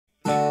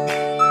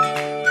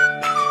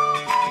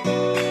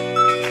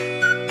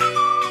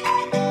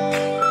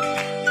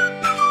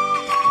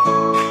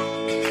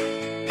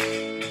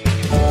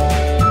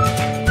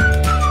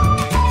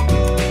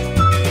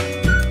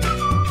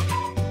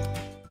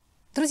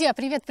Друзья,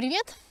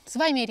 привет-привет! С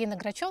вами Ирина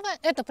Грачева,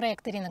 это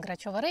проект Ирина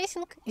Грачева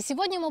Рейсинг, и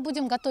сегодня мы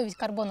будем готовить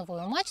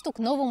карбоновую мачту к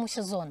новому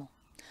сезону.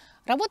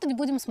 Работать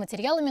будем с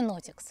материалами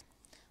NAUTIX.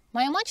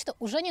 Моя мачта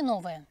уже не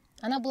новая,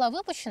 она была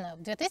выпущена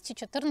в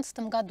 2014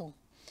 году.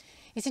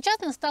 И сейчас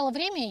настало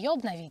время ее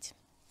обновить.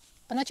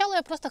 Поначалу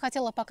я просто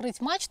хотела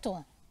покрыть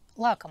мачту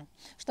лаком,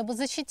 чтобы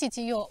защитить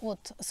ее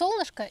от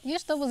солнышка и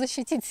чтобы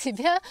защитить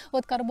себя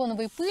от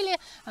карбоновой пыли,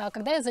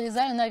 когда я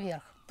залезаю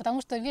наверх.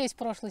 Потому что весь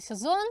прошлый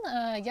сезон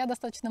я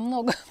достаточно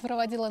много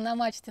проводила на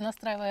мачте,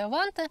 настраивая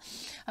ванты.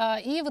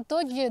 И в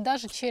итоге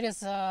даже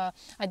через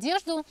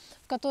одежду,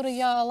 в которой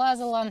я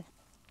лазала,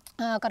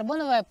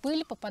 карбоновая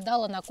пыль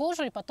попадала на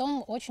кожу и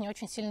потом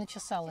очень-очень сильно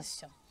чесалось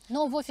все.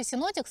 Но в офисе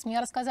NAUTIX мне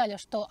рассказали,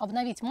 что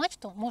обновить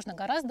мачту можно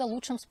гораздо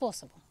лучшим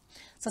способом.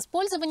 С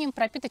использованием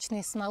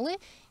пропиточной смолы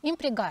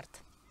Impreguard.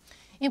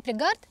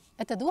 Impreguard –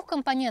 это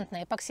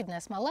двухкомпонентная эпоксидная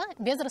смола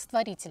без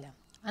растворителя.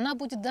 Она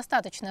будет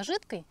достаточно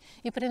жидкой,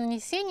 и при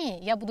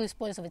нанесении я буду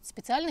использовать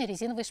специальный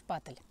резиновый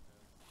шпатель.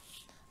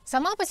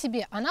 Сама по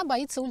себе она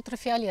боится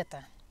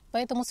ультрафиолета,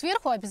 поэтому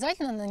сверху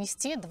обязательно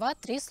нанести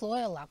 2-3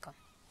 слоя лака.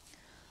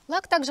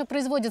 Лак также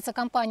производится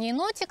компанией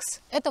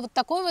NAUTIX. Это вот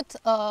такой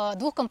вот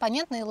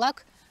двухкомпонентный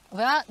лак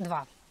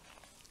VA2.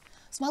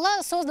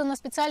 Смола создана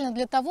специально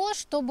для того,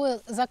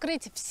 чтобы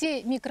закрыть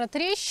все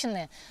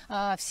микротрещины,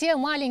 все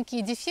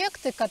маленькие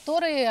дефекты,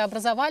 которые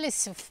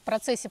образовались в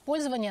процессе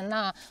пользования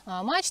на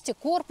мачте,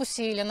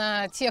 корпусе или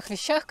на тех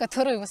вещах,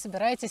 которые вы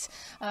собираетесь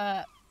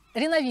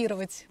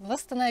реновировать,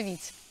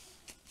 восстановить.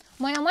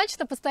 Моя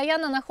мачта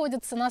постоянно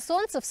находится на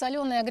солнце, в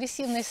соленой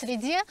агрессивной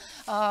среде.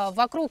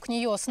 Вокруг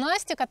нее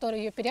снасти,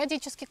 которые ее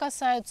периодически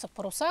касаются,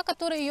 паруса,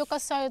 которые ее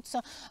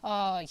касаются.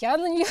 Я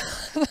на нее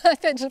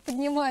опять же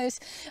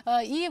поднимаюсь.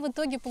 И в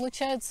итоге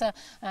получаются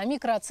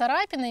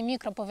микроцарапины,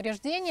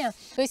 микроповреждения.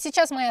 То есть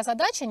сейчас моя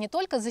задача не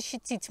только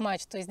защитить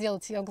мачту и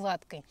сделать ее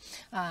гладкой,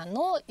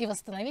 но и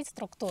восстановить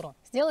структуру,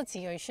 сделать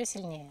ее еще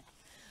сильнее.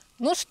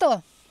 Ну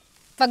что,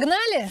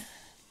 погнали?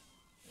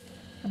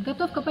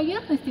 Подготовка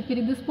поверхности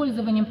перед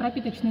использованием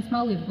пропиточной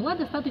смолы была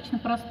достаточно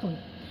простой.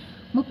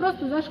 Мы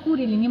просто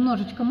зашкурили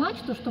немножечко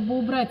мачту, чтобы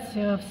убрать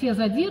все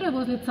задиры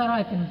возле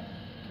царапин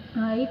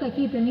и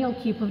какие-то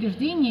мелкие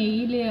повреждения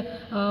или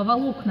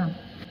волокна.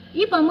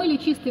 И помыли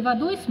чистой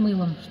водой с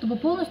мылом, чтобы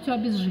полностью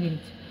обезжирить.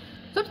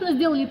 Собственно,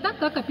 сделали так,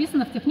 как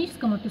описано в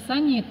техническом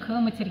описании к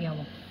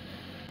материалу.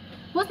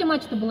 После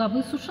мачта была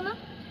высушена.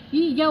 И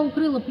я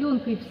укрыла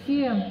пленкой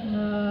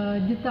все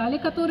детали,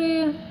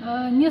 которые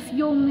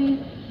несъемные.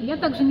 Я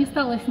также не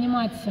стала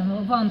снимать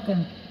ванты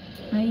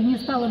и не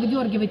стала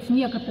выдергивать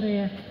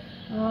некоторые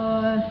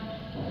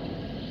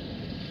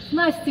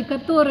снасти,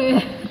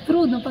 которые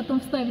трудно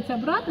потом вставить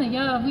обратно.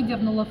 Я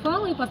выдернула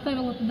фалы и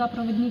поставила туда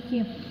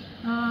проводники.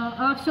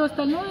 А все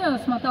остальное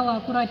смотала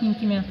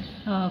аккуратненькими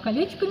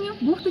колечками,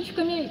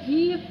 бухточками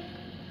и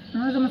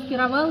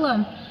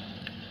замаскировала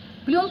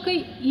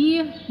пленкой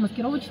и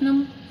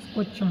маскировочным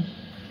скотчем.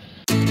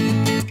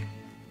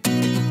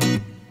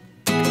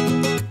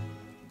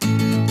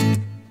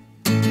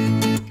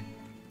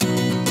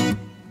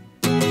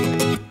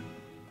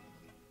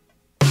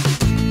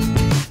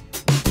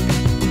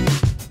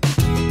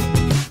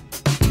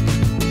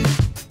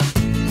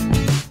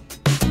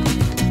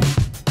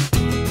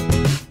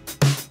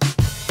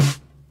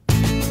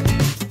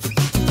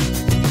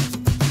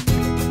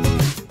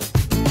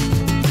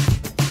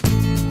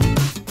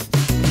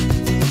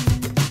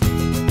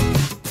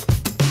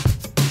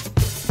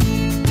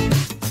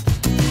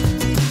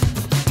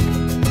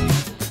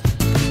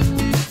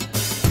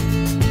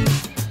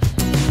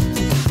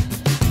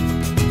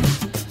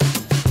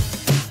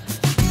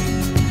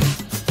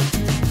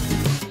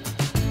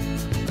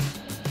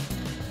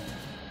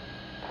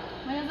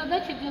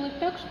 Задача делать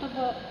так,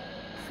 чтобы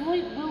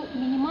слой был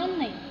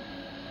минимальный,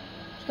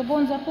 чтобы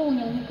он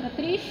заполнил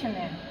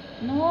микротрещины,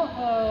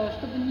 но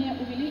чтобы не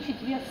увеличить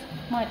вес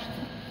мачты.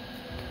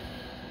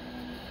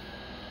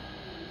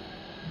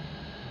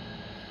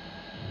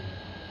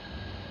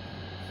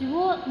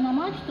 Всего на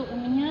мачту у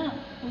меня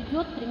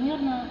уйдет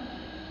примерно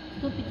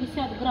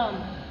 150 грамм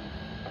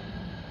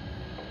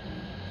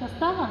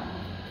состава,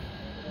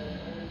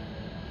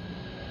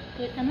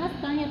 то есть она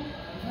станет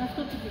на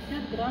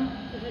 150 грамм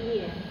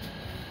тяжелее.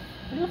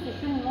 Плюс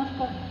еще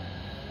немножко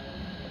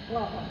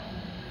лака.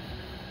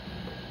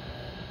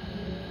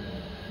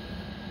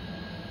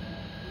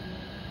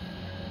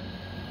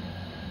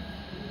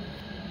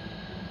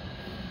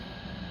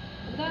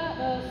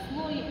 Когда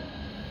слой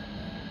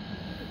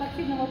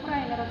эпоксидного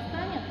праймера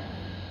встанет,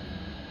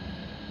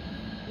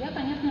 я,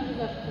 конечно же,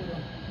 зашкурю.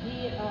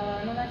 И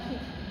наносить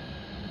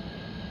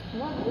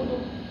лак буду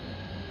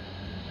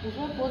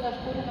уже по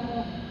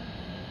зашкуренному.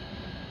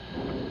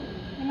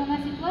 И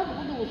наносить лак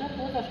буду уже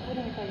по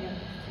зашкуренной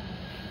поверхности.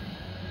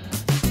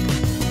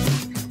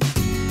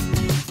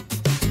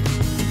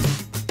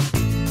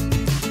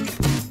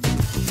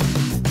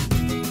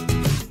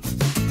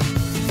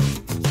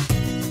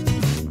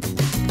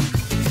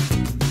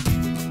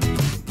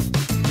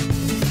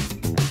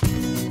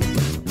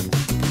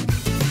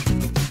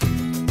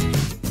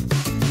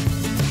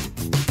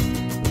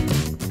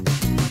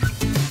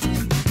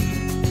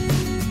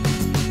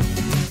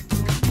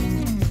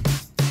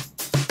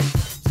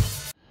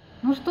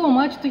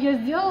 мачту я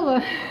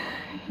сделала.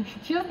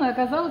 Честно,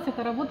 оказалось,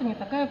 эта работа не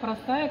такая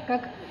простая,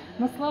 как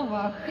на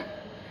словах.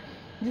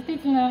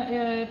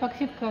 Действительно,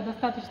 эпоксидка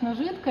достаточно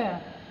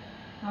жидкая,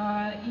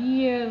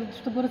 и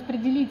чтобы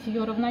распределить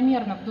ее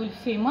равномерно вдоль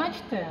всей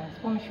мачты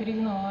с помощью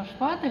резинового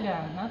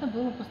шпателя, надо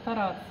было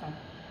постараться,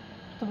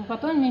 чтобы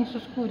потом меньше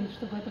шкурить,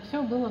 чтобы это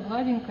все было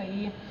гладенько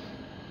и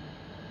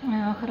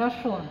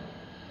хорошо.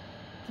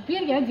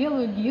 Теперь я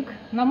делаю гик.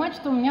 На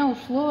мачту у меня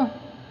ушло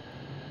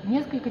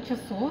несколько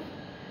часов.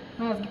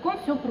 С гиком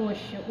все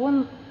проще.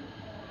 Он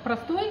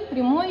простой,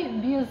 прямой,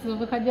 без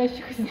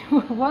выходящих из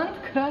него вант,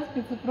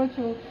 краспиц и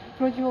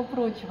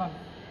прочего.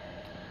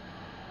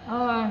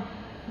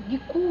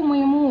 Гику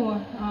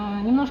моему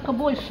немножко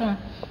больше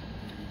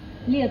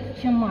лет,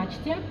 чем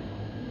мачте.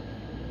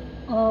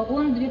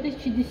 Он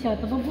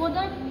 2010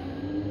 года,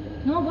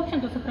 но, в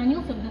общем-то,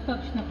 сохранился в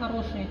достаточно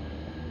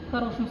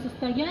хорошем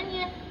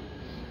состоянии.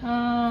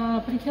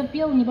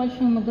 Претерпел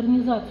небольшую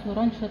модернизацию.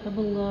 Раньше это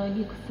был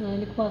гик с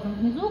ликвазом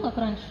внизу, как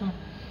раньше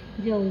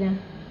делали.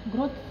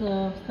 Грот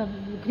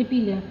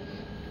крепили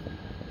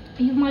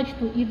и в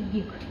мачту, и в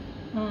гик.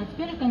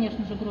 Теперь же,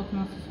 конечно же, грот у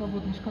нас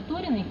свободный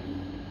шкаторенный.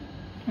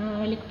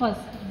 Ликваз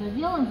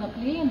заделан,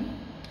 заклеен.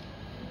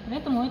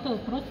 Поэтому это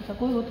просто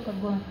такой вот как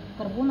бы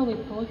карбоновый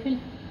профиль,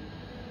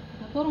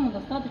 по которому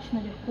достаточно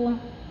легко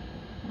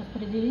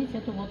распределить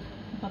эту вот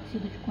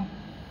эпоксидочку.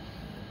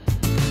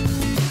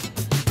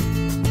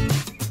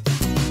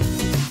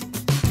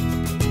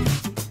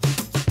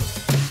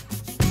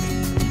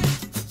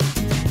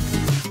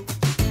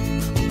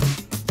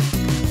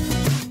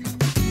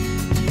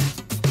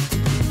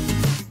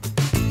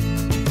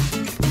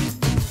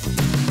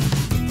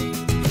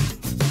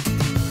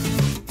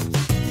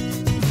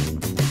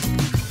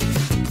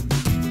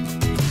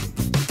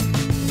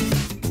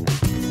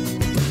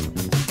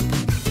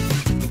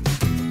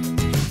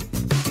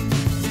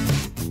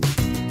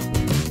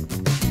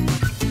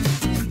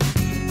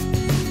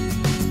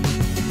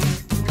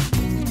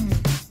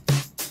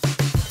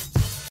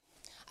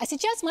 А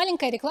сейчас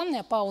маленькая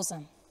рекламная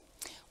пауза.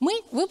 Мы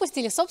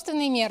выпустили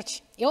собственный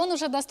мерч, и он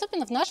уже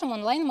доступен в нашем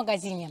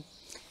онлайн-магазине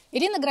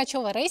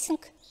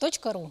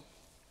irinagрачева.racing.ru.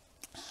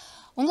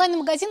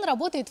 Онлайн-магазин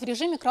работает в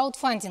режиме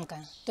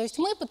краудфандинга, то есть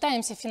мы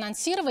пытаемся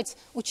финансировать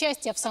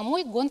участие в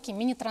самой гонке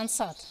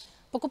мини-трансат.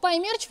 Покупая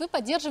мерч, вы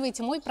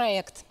поддерживаете мой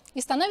проект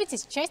и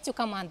становитесь частью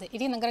команды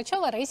Ирина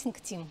Грачева Racing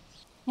Team.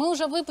 Мы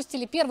уже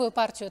выпустили первую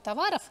партию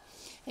товаров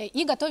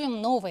и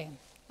готовим новые.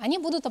 Они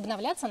будут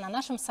обновляться на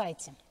нашем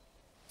сайте.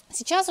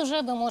 Сейчас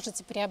уже вы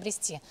можете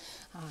приобрести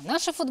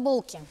наши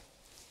футболки,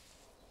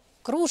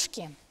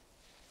 кружки,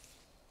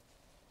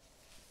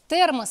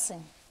 термосы,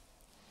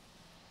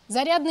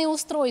 зарядные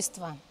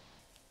устройства,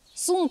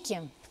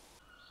 сумки,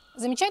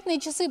 замечательные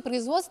часы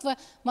производства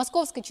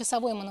московской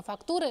часовой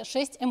мануфактуры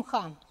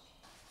 6МХ.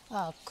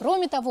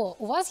 Кроме того,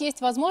 у вас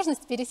есть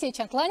возможность пересечь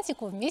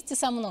Атлантику вместе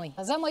со мной.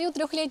 За мою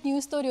 3-летнюю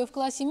историю в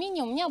классе мини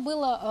у меня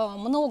было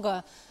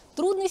много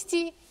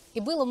трудностей и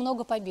было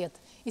много побед.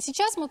 И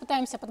сейчас мы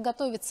пытаемся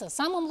подготовиться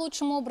самым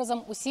лучшим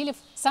образом, усилив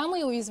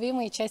самые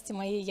уязвимые части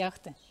моей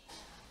яхты.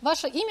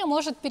 Ваше имя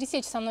может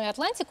пересечь со мной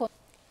Атлантику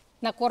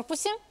на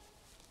корпусе,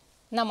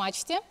 на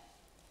мачте,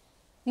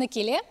 на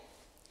киле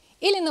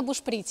или на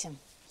бушприте.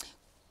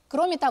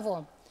 Кроме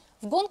того,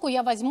 в гонку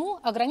я возьму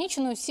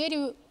ограниченную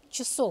серию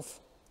часов,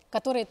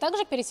 которые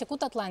также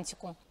пересекут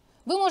Атлантику.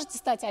 Вы можете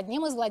стать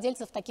одним из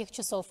владельцев таких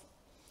часов.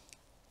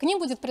 К ним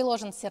будет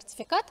приложен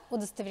сертификат,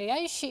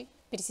 удостоверяющий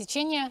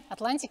пересечение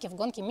Атлантики в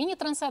гонке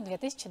мини-трансат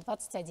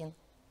 2021.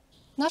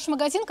 Наш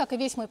магазин, как и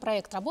весь мой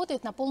проект,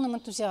 работает на полном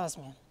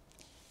энтузиазме.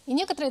 И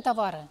некоторые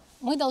товары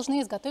мы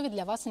должны изготовить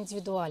для вас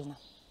индивидуально.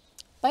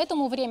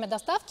 Поэтому время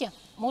доставки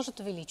может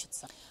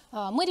увеличиться.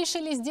 Мы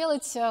решили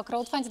сделать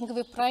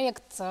краудфандинговый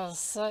проект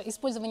с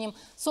использованием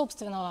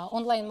собственного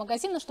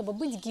онлайн-магазина, чтобы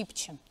быть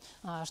гибче,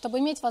 чтобы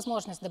иметь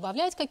возможность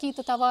добавлять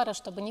какие-то товары,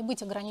 чтобы не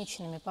быть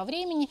ограниченными по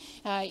времени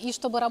и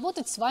чтобы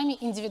работать с вами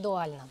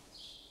индивидуально.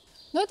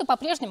 Но это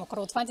по-прежнему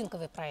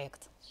краудфандинговый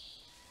проект.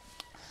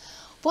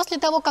 После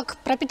того, как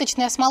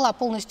пропиточная смола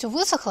полностью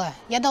высохла,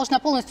 я должна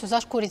полностью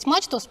зашкурить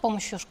мачту с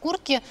помощью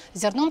шкурки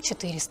зерном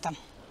 400,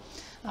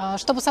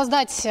 чтобы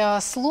создать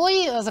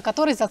слой, за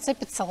который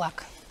зацепится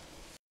лак.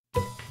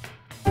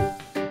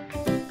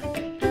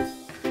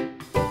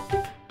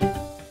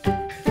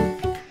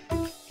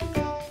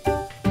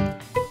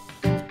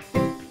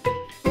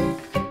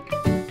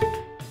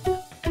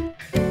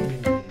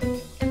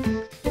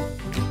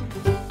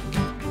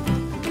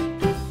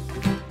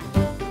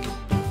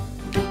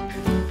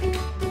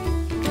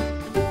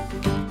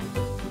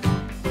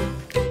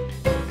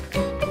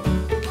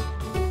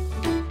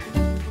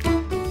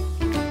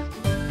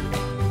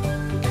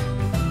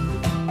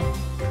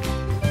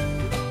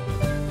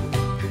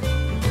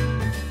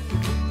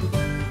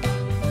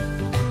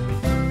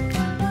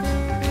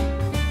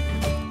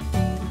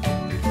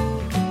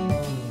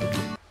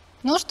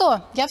 Ну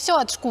что, я все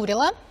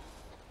отшкурила.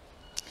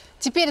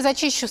 Теперь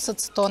зачищу с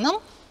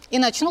ацетоном и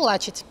начну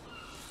лачить.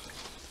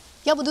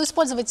 Я буду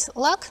использовать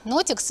лак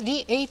NAUTIX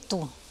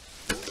VA2.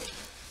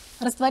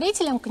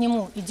 Растворителем к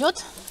нему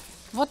идет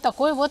вот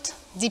такой вот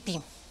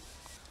DP.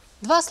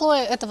 2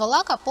 слоя этого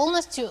лака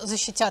полностью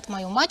защитят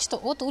мою мачту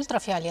от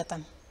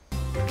ультрафиолета.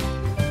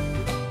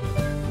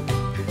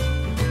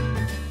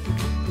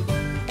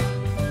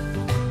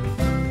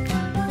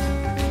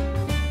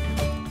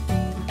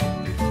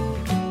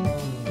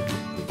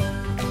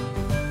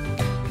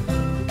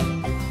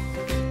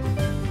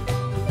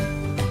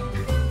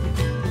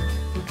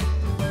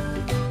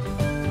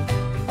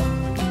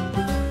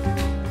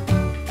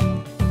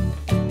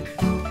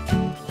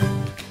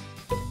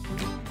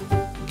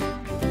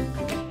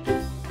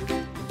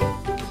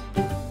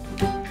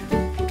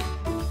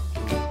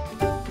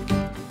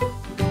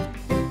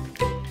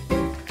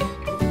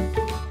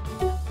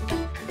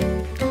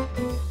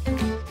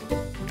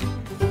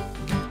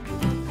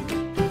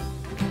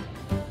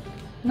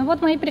 Ну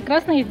вот мои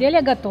прекрасные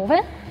изделия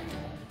готовы.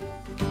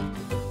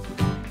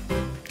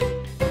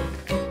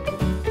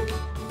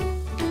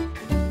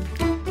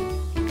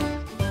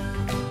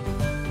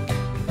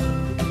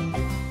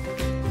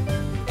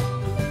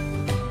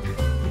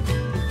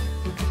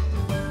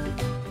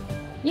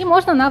 И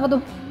можно на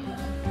воду.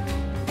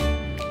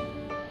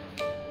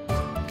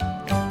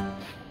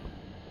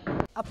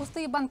 А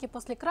пустые банки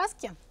после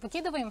краски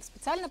выкидываем в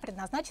специально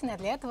предназначенное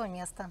для этого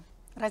место.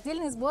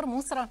 Раздельный сбор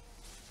мусора.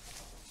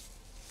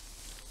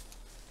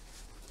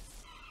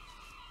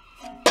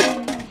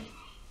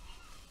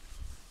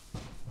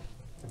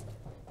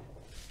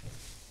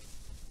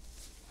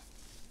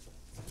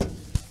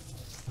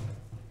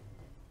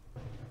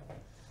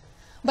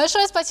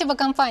 Большое спасибо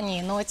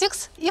компании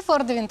NAUTIX и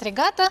Форду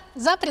Вентригата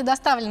за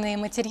предоставленные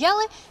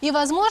материалы и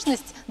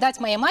возможность дать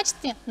моей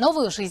мачте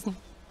новую жизнь.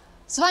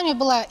 С вами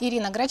была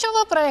Ирина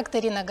Грачева, проект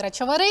Ирина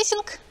Грачева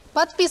Рейсинг.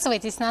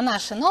 Подписывайтесь на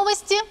наши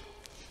новости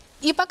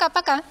и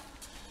пока-пока!